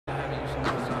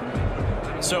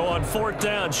So on fourth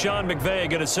down, Sean McVay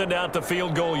going to send out the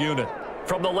field goal unit.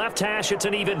 From the left hash, it's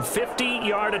an even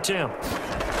 50-yard attempt.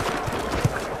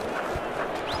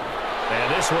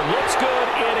 And this one looks good.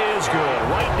 It is good.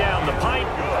 Right down the pipe.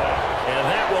 And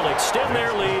that will extend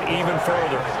their lead even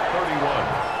further. 31.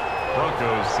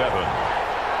 Broncos 7.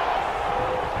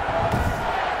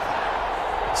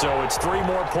 So it's 3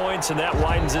 more points, and that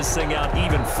widens this thing out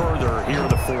even further here in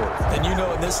the fourth. And you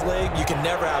know in this league, you can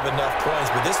never have enough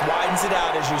points, but this widens it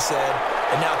out, as you said,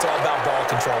 and now it's all about ball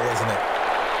control, isn't it?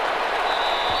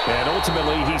 And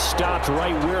ultimately, he stopped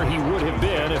right where he would have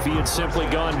been if he had simply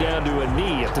gone down to a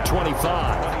knee at the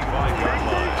 25.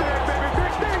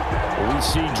 We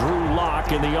see Drew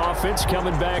Lock in the offense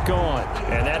coming back on.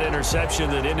 And that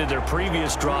interception that ended their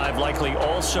previous drive likely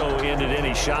also ended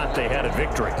any shot they had at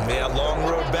victory. Yeah, long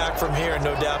road back from here,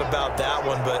 no doubt about that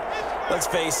one. But let's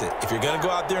face it, if you're going to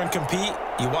go out there and compete,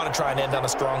 you want to try and end on a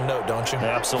strong note, don't you?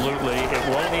 Absolutely. It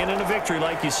won't end in a victory,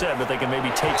 like you said, but they can maybe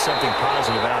take something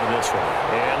positive out of this one.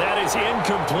 And that is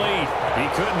incomplete. He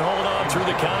couldn't hold on through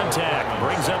the contact.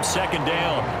 Brings up second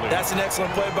down. That's an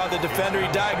excellent play by the defender.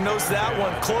 He diagnosed that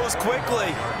one, closed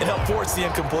quickly, and helped force the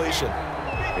incompletion.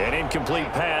 An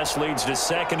incomplete pass leads to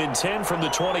 2nd and 10 from the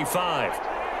 25.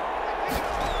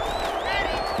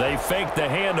 They fake the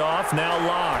handoff. Now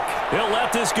Lock. He'll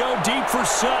let this go deep for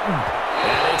Sutton.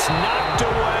 And it's knocked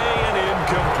away and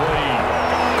incomplete.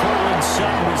 Cortland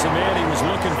Sutton was the man he was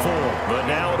looking for. But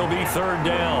now it'll be 3rd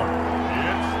down.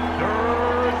 It's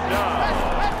 3rd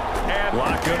down.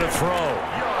 Lock going to throw.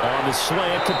 On the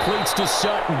slant, completes to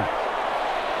Sutton.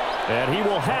 And he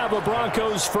will have a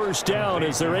Broncos first down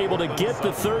as they're able to get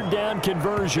the 3rd down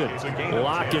conversion.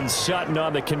 Lock and Sutton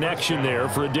on the connection there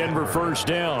for a Denver first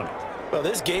down. Well,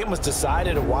 this game was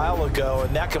decided a while ago,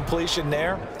 and that completion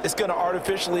there is going to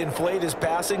artificially inflate his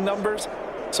passing numbers.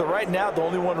 So right now, the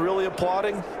only one really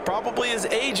applauding probably his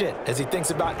agent as he thinks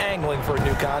about angling for a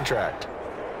new contract.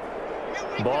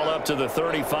 Ball up to the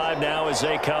 35 now as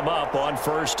they come up on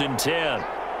 1st and 10.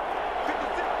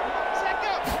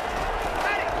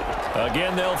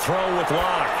 Again, they'll throw with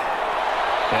Lock.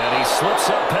 And he slips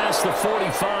up past the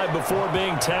 45 before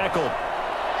being tackled.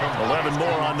 11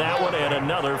 more on that one and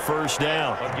another first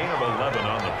down. A gain of 11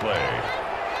 on the play.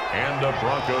 And the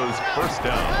Broncos first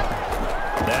down.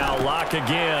 Now Lock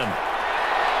again.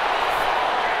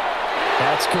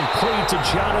 That's complete to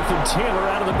Jonathan Taylor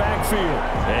out of the backfield.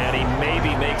 And he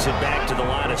maybe makes it back to the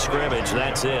line of scrimmage.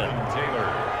 That's it. Taylor.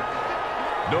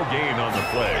 No gain on the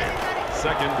play.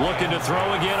 Second. Looking to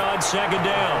throw again on 2nd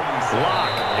down.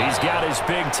 Lock. He's got his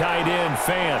big tight end,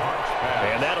 Fant.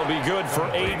 And that'll be good for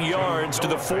 8 yards to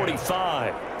the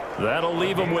 45. That'll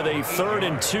leave them with a 3rd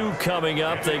and 2 coming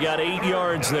up. They got 8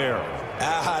 yards there.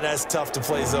 That's tough to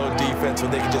play zone defense when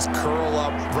they can just curl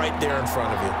up right there in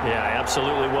front of you. Yeah,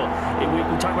 absolutely. Well,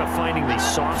 we talk about finding the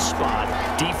soft spot.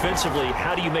 Defensively,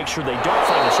 how do you make sure they don't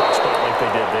find a soft spot like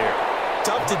they did there?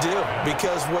 Tough to do,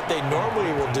 because what they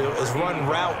normally will do is run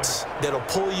routes that'll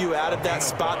pull you out of that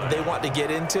spot that they want to get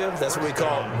into. That's what we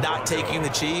call not taking the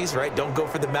cheese, right? Don't go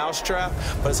for the mousetrap.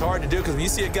 But it's hard to do because when you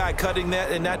see a guy cutting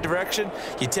that in that direction,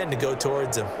 you tend to go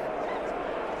towards him.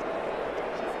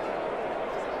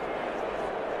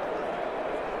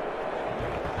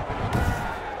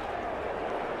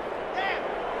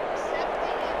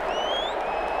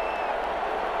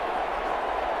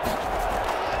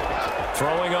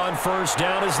 Throwing on first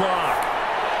down is Lock.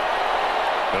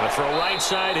 Going to throw right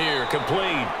side here,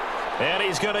 complete. And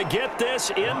he's going to get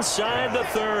this inside the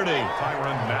 30.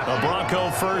 A Bronco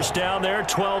first down there,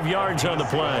 12 yards on the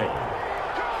play.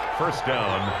 First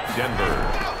down, Denver.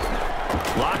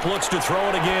 Lock looks to throw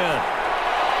it again.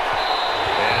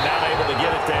 And not able to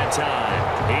get it that time.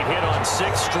 He hit on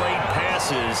 6 straight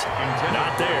passes.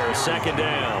 Not there, 2nd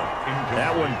down.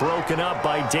 That one broken up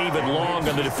by David Long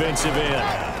on the defensive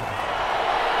end.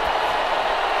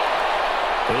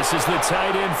 This is the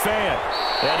tight end, Fant.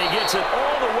 And he gets it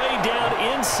all the way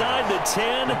down inside the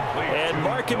 10 and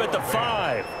mark him at the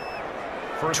 5.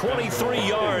 23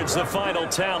 yards, the final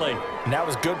tally. And that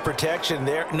was good protection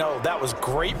there. No, that was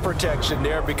great protection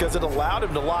there because it allowed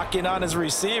him to lock in on his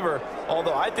receiver,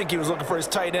 although I think he was looking for his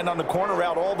tight end on the corner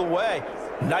route all the way.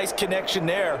 Nice connection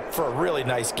there for a really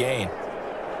nice gain.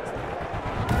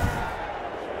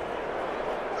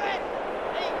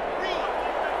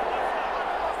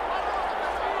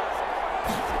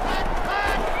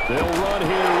 They'll run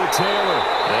here with Taylor.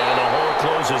 And the hole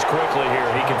closes quickly here.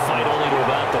 He can fight only to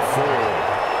about the 4.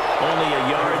 Only a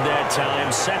yard that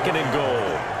time. 2nd and goal.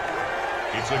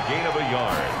 It's a gain of a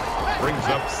yard. Brings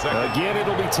up 2nd. Again,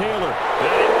 it'll be Taylor.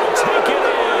 And he will take it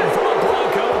in for a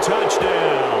Bronco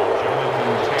touchdown.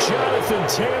 Jonathan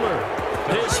Taylor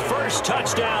His first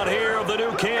touchdown here of the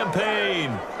new campaign.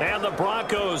 And the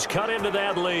Broncos cut into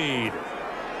that lead.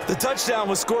 The touchdown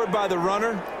was scored by the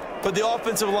runner, but the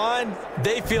offensive line,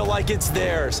 they feel like it's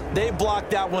theirs. They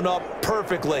blocked that one up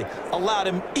perfectly, allowed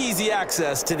him easy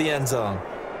access to the end zone.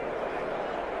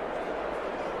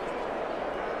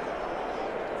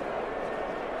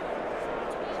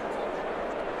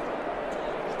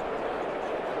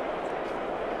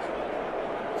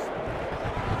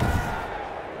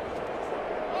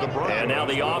 And now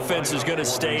the offense is going to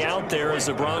stay out there as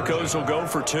the Broncos will go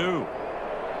for 2.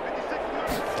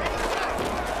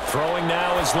 Throwing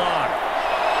now is Locke.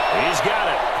 He's got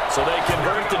it. So they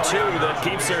convert the 2. That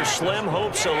keeps their slim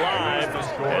hopes alive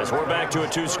as we're back to a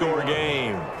 2-score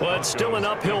game. Well, it's still an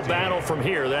uphill battle from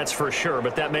here, that's for sure,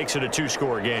 but that makes it a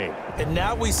 2-score game. And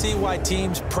now we see why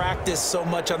teams practice so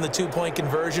much on the 2-point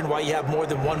conversion, why you have more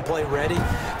than one play ready,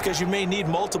 because you may need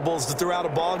multiples to throw out a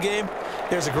ball game.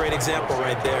 There's a great example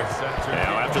right there.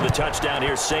 Now after the touchdown,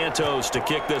 here's Santos to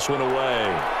kick this one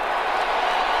away.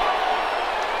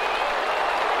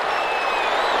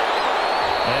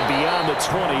 And beyond the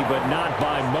 20, but not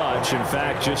by much. In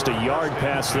fact, just a yard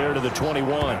pass there to the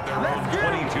 21.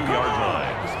 22-yard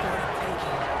line.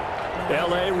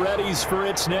 L.A. readies for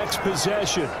its next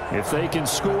possession. If they can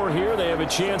score here, they have a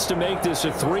chance to make this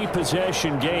a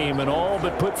 3-possession game and all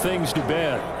but put things to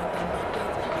bed.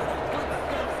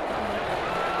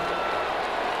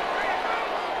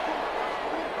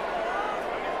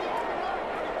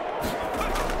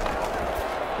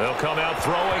 They'll come out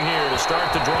throwing here to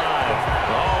start the drive.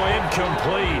 Oh,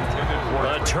 incomplete.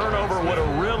 A turnover would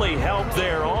have really helped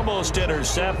there. Almost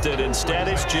intercepted. Instead,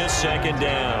 it's just second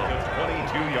down.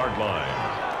 22-yard line.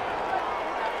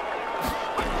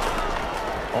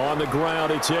 On the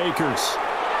ground, it's Akers.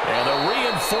 And the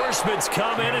reinforcements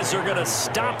come in as they're going to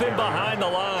stop him behind the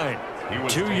line.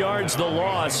 2 yards the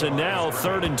loss, and now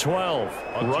 3rd and 12.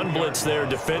 Run blitz there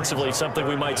defensively, something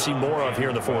we might see more of here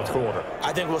in the 4th quarter.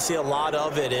 I think we'll see a lot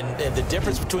of it, and the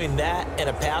difference between that and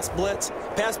a pass blitz,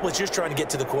 you're just trying to get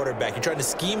to the quarterback. You're trying to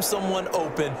scheme someone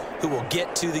open who will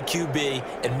get to the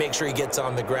QB and make sure he gets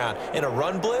on the ground. In a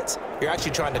run blitz, you're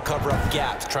actually trying to cover up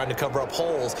gaps, trying to cover up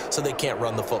holes so they can't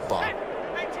run the football.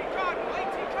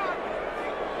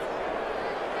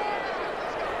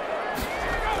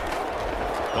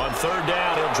 On 3rd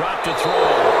down, he'll drop to throw.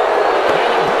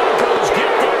 And the Broncos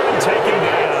get there and take him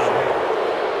down.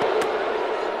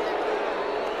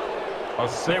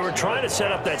 They were trying to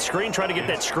set up that screen, trying to get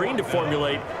that screen to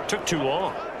formulate. Took too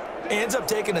long. Ends up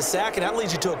taking a sack, and that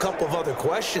leads you to a couple of other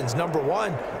questions. Number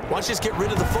one, why don't you just get rid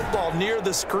of the football near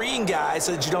the screen guy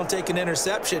so that you don't take an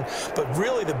interception? But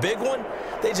really, the big one,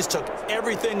 they just took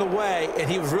everything away, and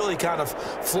he was really kind of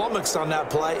flummoxed on that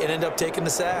play and ended up taking the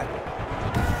sack.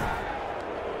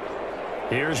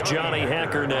 Here's Johnny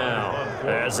Hekker now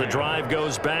as the drive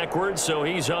goes backwards, so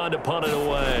he's on to punt it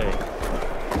away.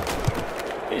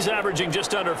 He's averaging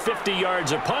just under 50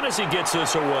 yards a punt as he gets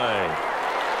this away.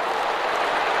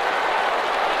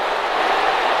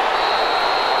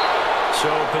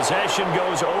 So possession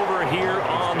goes over here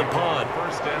on the punt.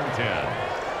 1st and 10.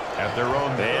 At their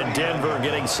own. And Denver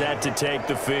getting set to take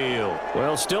the field.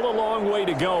 Well, still a long way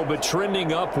to go, but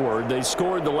trending upward. They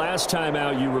scored the last time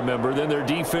out, you remember. Then their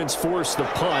defense forced the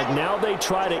punt. Now they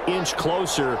try to inch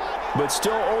closer, but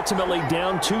still ultimately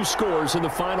down 2 scores in the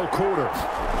final quarter.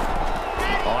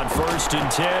 On 1st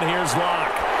and 10, here's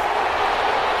Locke.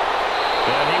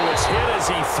 And he was hit as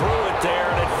he threw it there,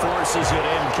 and it forces it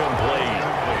incomplete.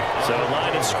 So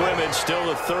line of scrimmage still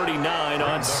at 39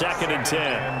 on 2nd and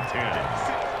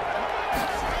 10.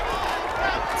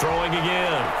 Throwing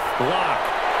again. Locke.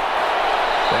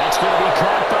 That's going to be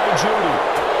caught by Judy.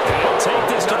 And he'll take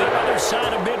this to the other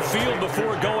side of midfield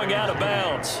before going out of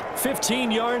bounds. 15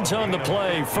 yards on the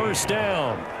play, 1st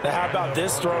down. Now how about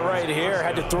this throw right here?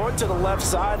 Had to throw it to the left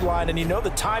sideline, and you know the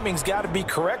timing's got to be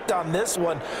correct on this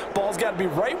one. Ball's got to be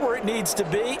right where it needs to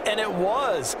be, and it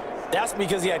was. That's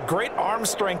because he had great arm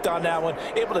strength on that one,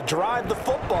 able to drive the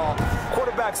football.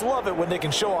 Quarterbacks love it when they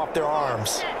can show off their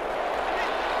arms.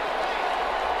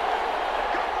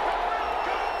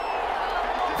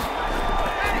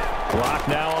 Clock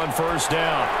now on 1st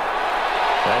down.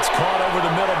 That's caught over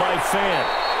the middle by Fant.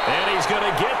 And he's going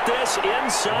to get this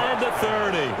inside the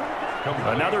 30.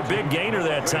 Another big gainer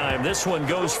that time. This one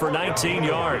goes for 19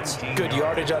 yards. Good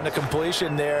yardage on the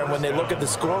completion there. And when they look at the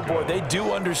scoreboard, they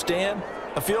do understand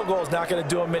a field goal is not going to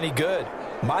do them any good.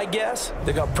 My guess,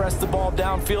 they're going to press the ball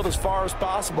downfield as far as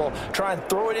possible, try and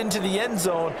throw it into the end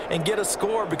zone and get a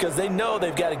score because they know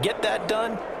they've got to get that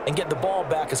done and get the ball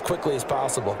back as quickly as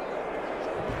possible.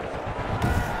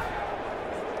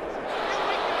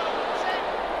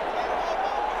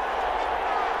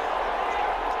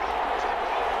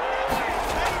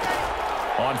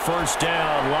 On first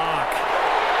down, Locke.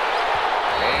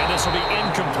 And this will be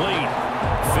incomplete.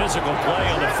 Physical play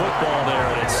on the football there,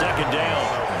 and it's second down.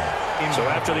 So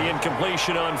after the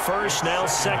incompletion on first, now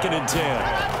 2nd and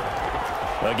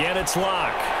 10. Again, it's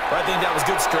Locke. I think that was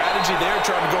good strategy there,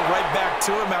 trying to go right back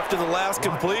to him after the last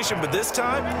completion. But this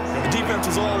time, the defense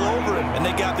was all over him, and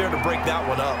they got there to break that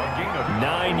one up.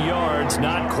 9 yards,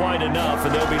 not quite enough,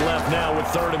 and they'll be left now with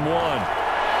 3rd and 1.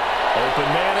 Open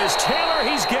man is Taylor.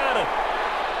 He's got it.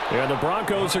 And the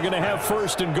Broncos are going to have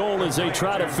 1st and goal as they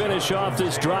try to finish off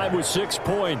this drive with 6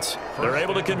 points. They're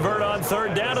able to convert on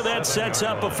 3rd down, and that sets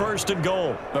up a 1st and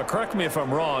goal. But correct me if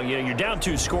I'm wrong. You know, you're down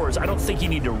 2 scores. I don't think you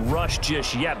need to rush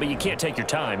just yet, but you can't take your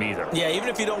time either. Yeah, even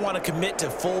if you don't want to commit to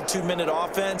full 2-minute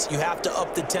offense, you have to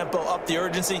up the tempo, up the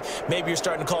urgency. Maybe you're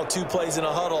starting to call 2 plays in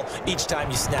a huddle each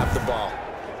time you snap the ball.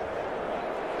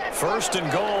 1st and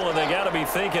goal, and they got to be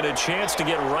thinking a chance to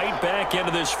get right back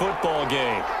into this football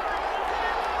game.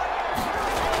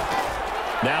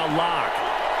 Now Locke.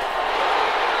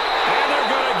 And they're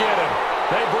going to get him.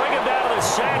 They bring him down to the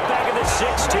sack back at the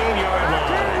 16-yard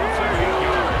line.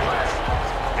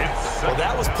 Well,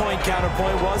 that was point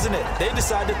counterpoint, wasn't it? They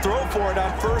decided to throw for it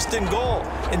on 1st and goal.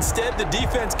 Instead, the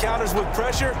defense counters with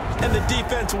pressure, and the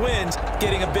defense wins,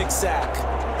 getting a big sack.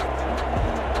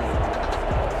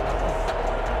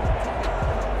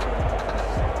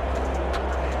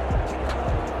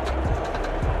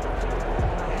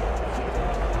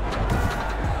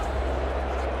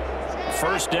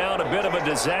 First down, a bit of a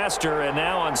disaster, and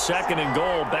now on 2nd and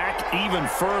goal, back even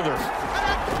further.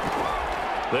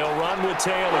 They'll run with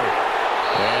Taylor.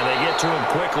 And they get to him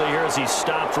quickly here as he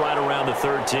stopped right around the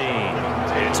 13.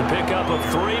 It's a pickup of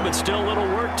 3, but still a little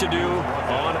work to do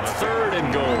on 3rd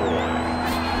and goal.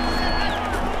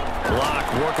 Locke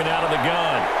working out of the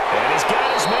gun. And he's got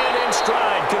his man in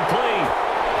stride, complete.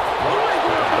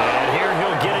 And here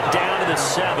he'll get it down to the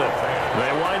 7th.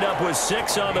 They wind up with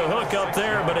 6 on the hook up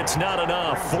there, but it's not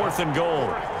enough. 4th and goal.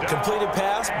 Completed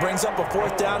pass brings up a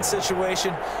 4th down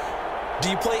situation. Do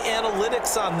you play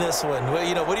analytics on this one? Well,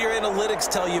 you know, what do your analytics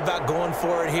tell you about going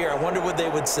for it here? I wonder what they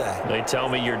would say. They tell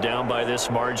me you're down by this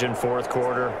margin 4th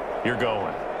quarter. You're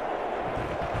going.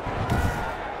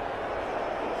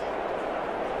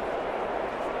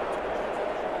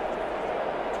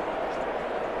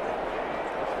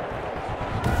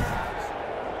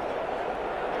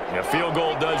 A field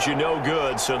goal does you no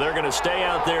good, so they're going to stay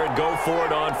out there and go for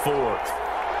it on 4th.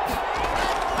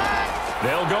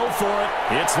 They'll go for it.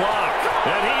 It's Locke.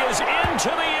 And he is into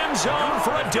the end zone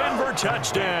for a Denver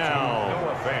touchdown.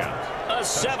 A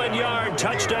 7-yard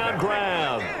touchdown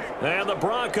grab. And the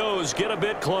Broncos get a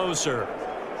bit closer.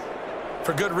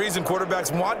 For good reason,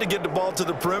 quarterbacks want to get the ball to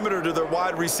the perimeter to their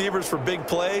wide receivers for big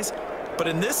plays. But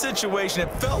in this situation,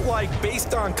 it felt like,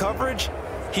 based on coverage,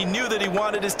 he knew that he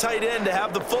wanted his tight end to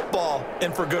have the football,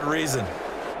 and for good reason.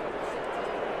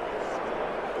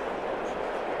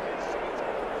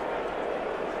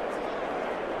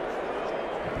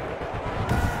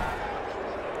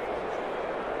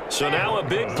 So now a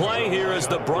big play here as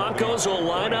the Broncos will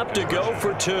line up to go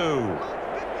for 2.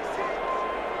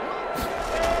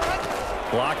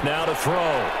 Clock now to throw.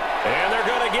 And they're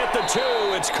going to get the 2.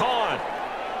 It's caught.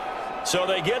 So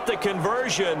they get the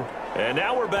conversion, and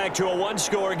now we're back to a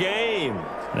 1-score game.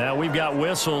 Now we've got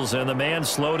whistles, and the man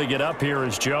slow to get up here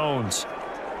is Jones.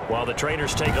 While the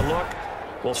trainers take a look,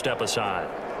 we'll step aside.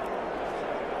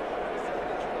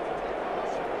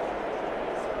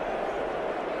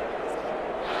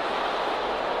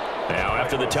 Now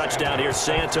after the touchdown, here's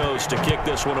Santos to kick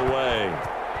this one away.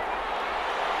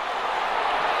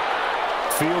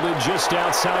 Fielded just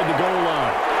outside the goal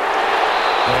line.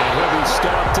 And he'll be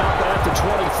stopped up at the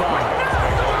 25.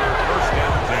 First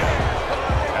down 10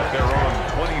 at their own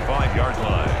 25-yard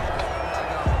line.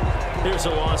 Here's the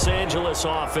Los Angeles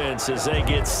offense as they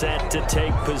get set to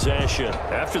take possession.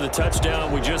 After the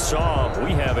touchdown we just saw,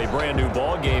 we have a brand new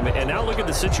ball game. And now look at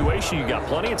the situation. You've got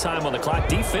plenty of time on the clock.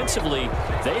 Defensively,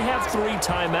 they have 3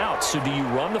 timeouts. So do you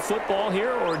run the football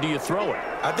here or do you throw it?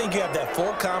 I think you have that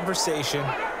full conversation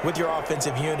with your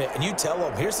offensive unit, and you tell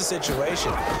them, here's the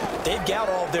situation. They've got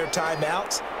all of their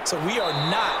timeouts, so we are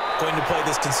not going to play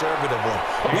this conservatively.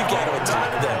 We've got to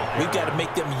attack them. We've got to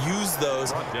make them use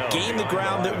those, gain the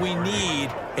ground that we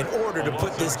need in order to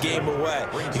put this game away.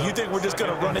 If you think we're just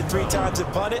going to run it 3 times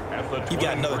and punt it, you've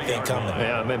got another thing coming.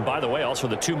 Yeah, and by the way, also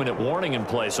the 2-minute warning in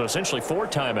play, so essentially 4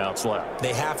 timeouts left.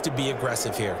 They have to be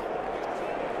aggressive here.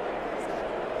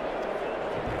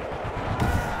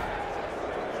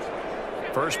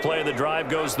 First play of the drive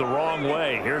goes the wrong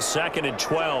way. Here's 2nd and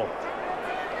 12.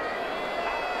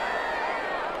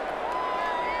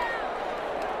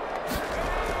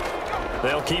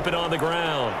 They'll keep it on the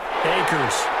ground.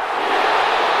 Akers.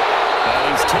 And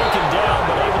he's taken down,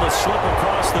 but able to slip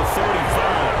across the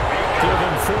 35. Give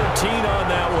him 14 on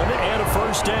that one and a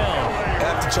first down. I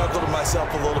have to chuckle to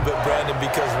myself a little bit, Brandon,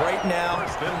 because right now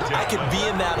I could be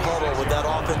in that huddle with that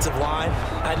offensive line.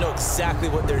 I know exactly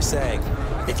what they're saying.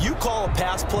 If you call a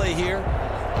pass play here,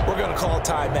 we're going to call a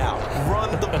timeout.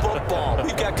 Run the football.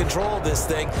 We've got control of this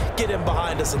thing. Get him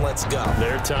behind us and let's go.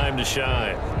 Their time to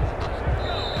shine.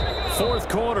 Fourth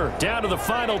quarter, down to the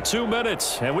final 2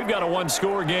 minutes, and we've got a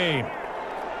one-score game.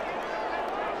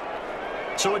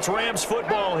 So it's Rams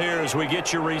football here as we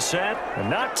get you reset. And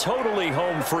not totally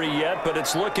home free yet, but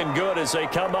it's looking good as they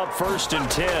come up 1st and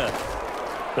 10.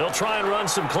 They'll try and run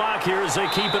some clock here as they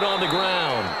keep it on the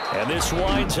ground. And this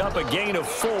winds up a gain of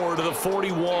 4 to the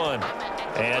 41.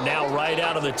 And now right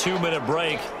out of the 2-minute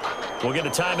break, we'll get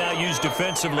a timeout used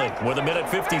defensively with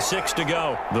 1:56 to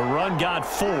go. The run got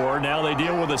 4. Now they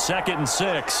deal with a 2nd and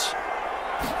 6.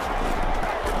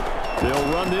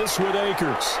 They'll run this with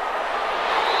Akers.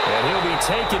 And he'll be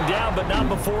taken down, but not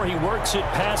before he works it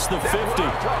past the 50.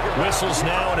 Whistles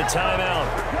now and a timeout.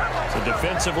 So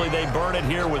defensively, they burn it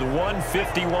here with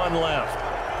 1:51 left.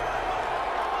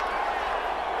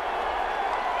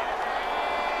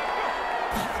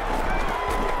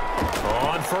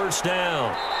 On first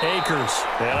down, Akers.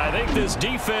 And I think this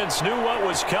defense knew what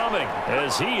was coming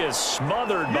as he is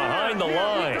smothered behind the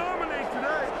line.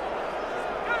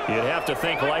 You'd have to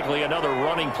think likely another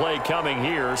running play coming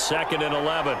here, 2nd and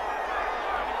 11.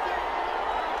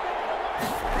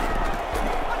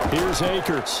 Here's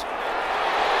Akers.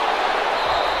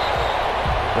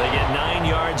 They get 9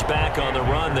 yards back on the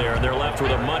run there, and they're left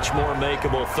with a much more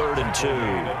makeable 3rd and 2.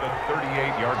 At the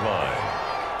 38-yard line.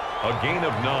 A gain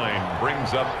of 9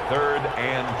 brings up 3rd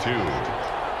and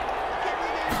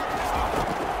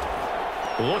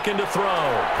 2. Looking to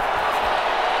throw.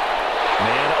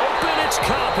 Man open, it's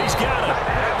Kupp. He's got it.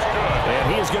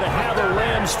 And he is going to have the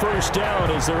Rams first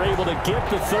down as they're able to get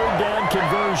the 3rd down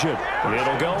conversion.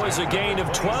 It'll go as a gain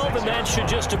of 12, and that should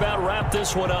just about wrap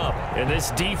this one up. And this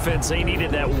defense, they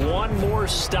needed that one more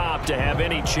stop to have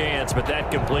any chance, but that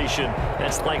completion,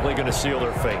 that's likely going to seal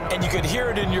their fate. And you could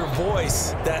hear it in your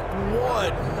voice, that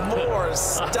one more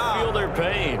stop. I feel their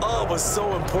pain. Oh, it was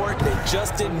so important. They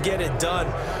just didn't get it done.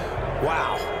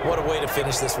 Wow, what a way to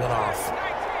finish this one off.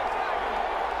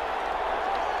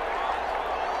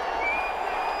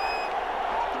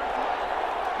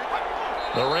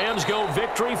 The Rams go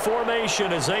victory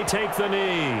formation as they take the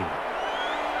knee.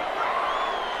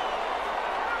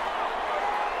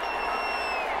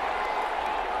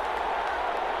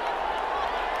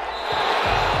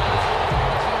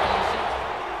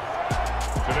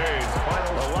 Today's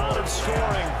final. A lot of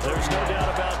scoring. There's no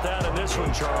doubt about that in this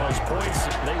one, Charles. Points,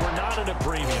 they were not in a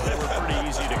premium. They were pretty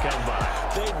easy to come by.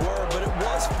 They were, but it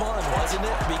was fun, wasn't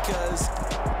it? Because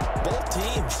both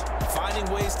teams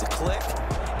finding ways to click.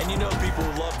 And you know people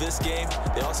who love this game,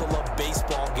 they also love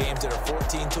baseball games that are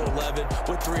 14-11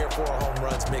 with 3 or 4 home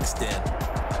runs mixed in.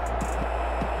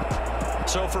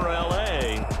 So for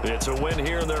L.A., it's a win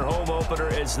here in their home opener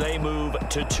as they move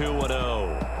to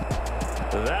 2-0.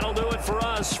 That'll do it for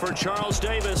us. For Charles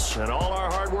Davis and all our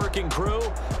hardworking crew,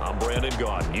 I'm Brandon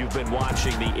Gaudin. You've been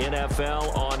watching the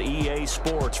NFL on EA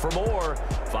Sports. For more,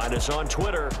 find us on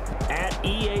Twitter at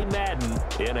EA Madden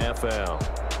NFL.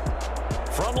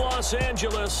 From Los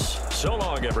Angeles, so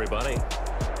long, everybody.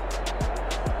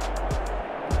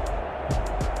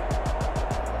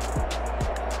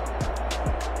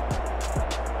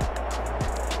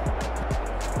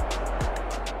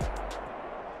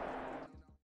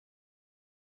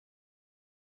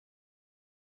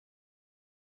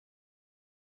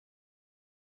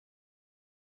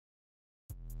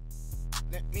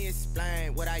 Let me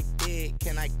explain what I did.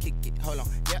 Can I kick it? Hold on.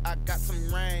 Yeah, I got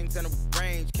some rings and a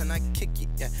range. Can I kick it?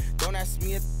 Yeah. Don't ask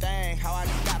me a thing. How I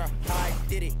got her, how I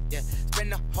did it. Yeah.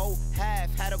 Spend the whole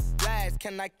half, had a blast.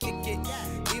 Can I kick it?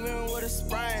 Even with a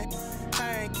sprain.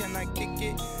 Hey, can I kick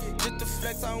it? Just the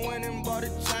flex, I went and bought a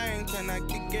chain. Can I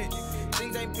kick it?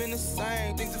 Things ain't been the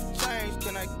same. Things have changed.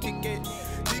 Can I kick it?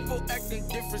 People acting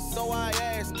different, so I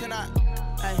ask. Can I?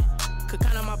 Hey, could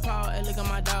count on my power and look at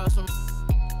my dogs.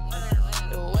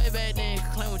 Way back then, you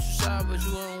could claim what you saw, but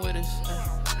you weren't with us.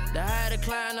 The higher the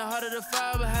climb, the harder the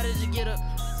fall, but how did you get up?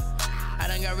 I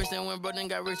done got rich and went broke, then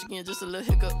got rich again, just a little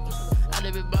hiccup. I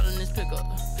done been ballin' this pickup.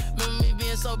 Remember me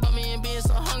being so bummy and being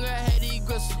so hungry, I had to eat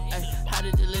gristle. Ay, how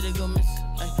did you let it go miss?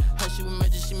 Ay, how she was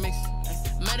magic, she mixed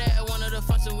it. Met her at one of the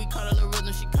functions, we caught a little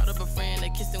rhythm, she caught up a friend, they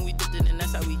kissed and we dipped it, and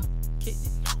that's how we kicked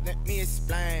it. Let me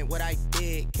explain what I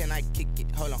did. Can I kick it?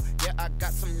 Hold on. Yeah, I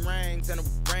got some rings and a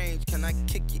range. Can I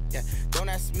kick it? Yeah. Don't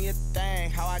ask me a thing.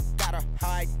 How I got her, how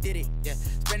I did it. Yeah.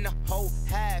 Spend the whole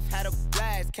half, had a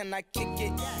blast. Can I kick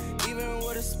it? Even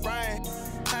with a sprain,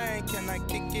 pain. Can I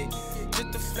kick it?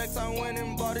 Just the flex, I went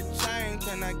and bought a chain.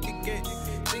 Can I kick it?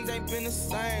 Things ain't been the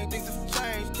same. Things have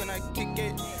changed. Can I kick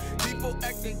it? People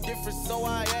acting different, so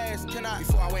I asked. Can I?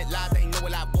 Before I went live, they know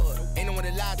what I was. Ain't no one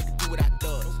alive that could do what I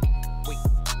does. Wait.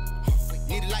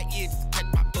 Need a light year just to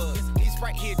catch my buzz. Need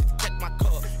Sprite here just to catch my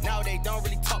cup. Now they don't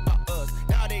really talk about us.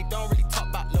 Now they don't really talk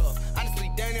about love. Honestly,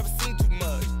 they ain't never seen too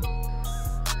much.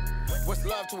 What's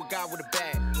love to a guy with a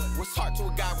bag? What's heart to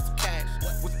a guy with some cash?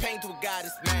 What's pain to a guy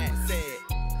that's mad? Said.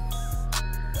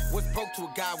 What's broke to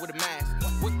a guy with a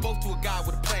mask? What's both to a guy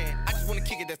with a plan? I just wanna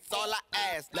kick it, that's all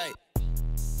I ask. Like,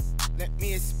 let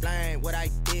me explain what I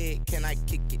did. Can I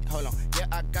kick it? Hold on. Yeah,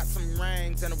 I got some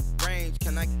rings and a range.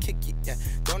 Can I kick it? Yeah.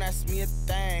 Don't ask me a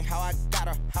thing. How I got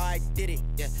her, how I did it.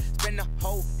 Yeah. Spend the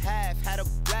whole half, had a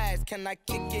blast. Can I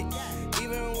kick it?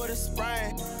 Even with a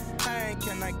sprain, pain.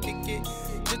 Can I kick it?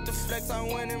 Just the flex, I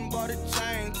went and bought a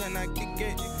chain. Can I kick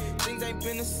it? Things ain't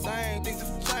been the same. Things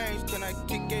have changed. Can I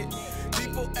kick it?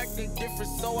 People acting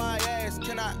different, so I ask.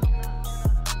 Can I?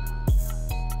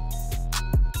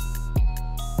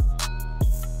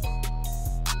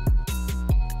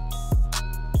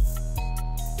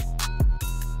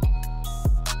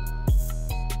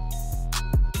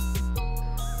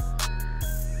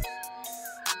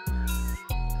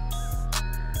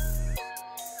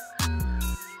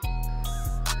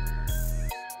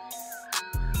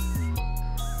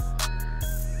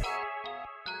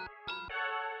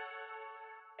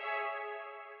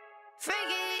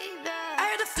 I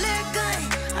heard a flare gun,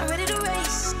 I'm ready to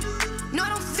race. No, I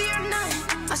don't fear none,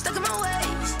 I'm stuck in my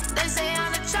ways. They say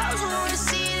I'm the chosen one, to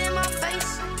see it in my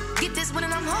face. Get this one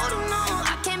and I'm holding on,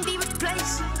 I can't be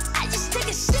replaced. I just take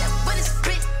a sip when it's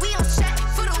spit, we on track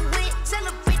for the win.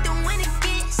 Celebrate the win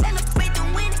again, celebrate the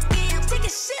win again. Take a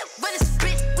sip when it's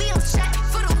spit, we on track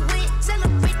for the win.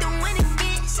 Celebrate the win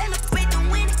again, celebrate the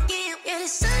win again. Yeah, the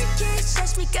sun can't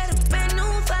touch me, got a brand new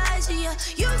visor, yeah.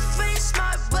 You friend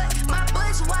smart, but my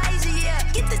bud's wiser, yeah.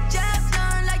 Get the job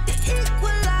done like the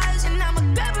equalizer. And I'ma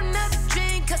grab another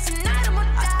drink, cause tonight I'ma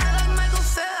die like Michael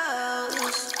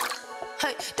Phelps.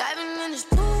 Hey, diving in this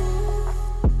pool,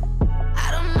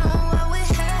 I don't know what would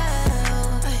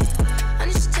help. Hey, I'm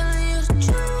just telling you the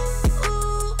truth.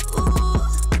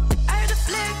 I heard a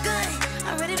flare gun,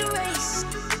 I'm ready to race.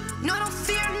 No, I don't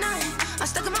fear none, I'm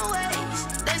stuck in my ways.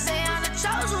 They say I'm the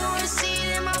chosen one, to see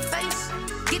it in my face.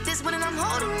 Get this one and I'm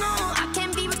holding on, I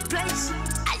can't be replaced.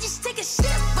 I just take a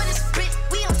sip when it's spit,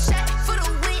 we on track for the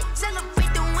win.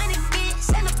 Celebrate the win again,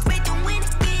 celebrate the win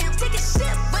again. Take a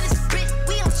sip when it's spit,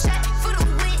 we on track for the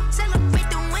win. Celebrate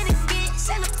the win again,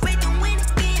 celebrate the win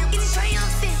again. Get it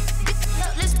triumphant,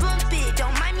 look, let's bump it.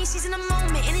 Don't mind me seizing the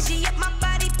moment, energy up my body.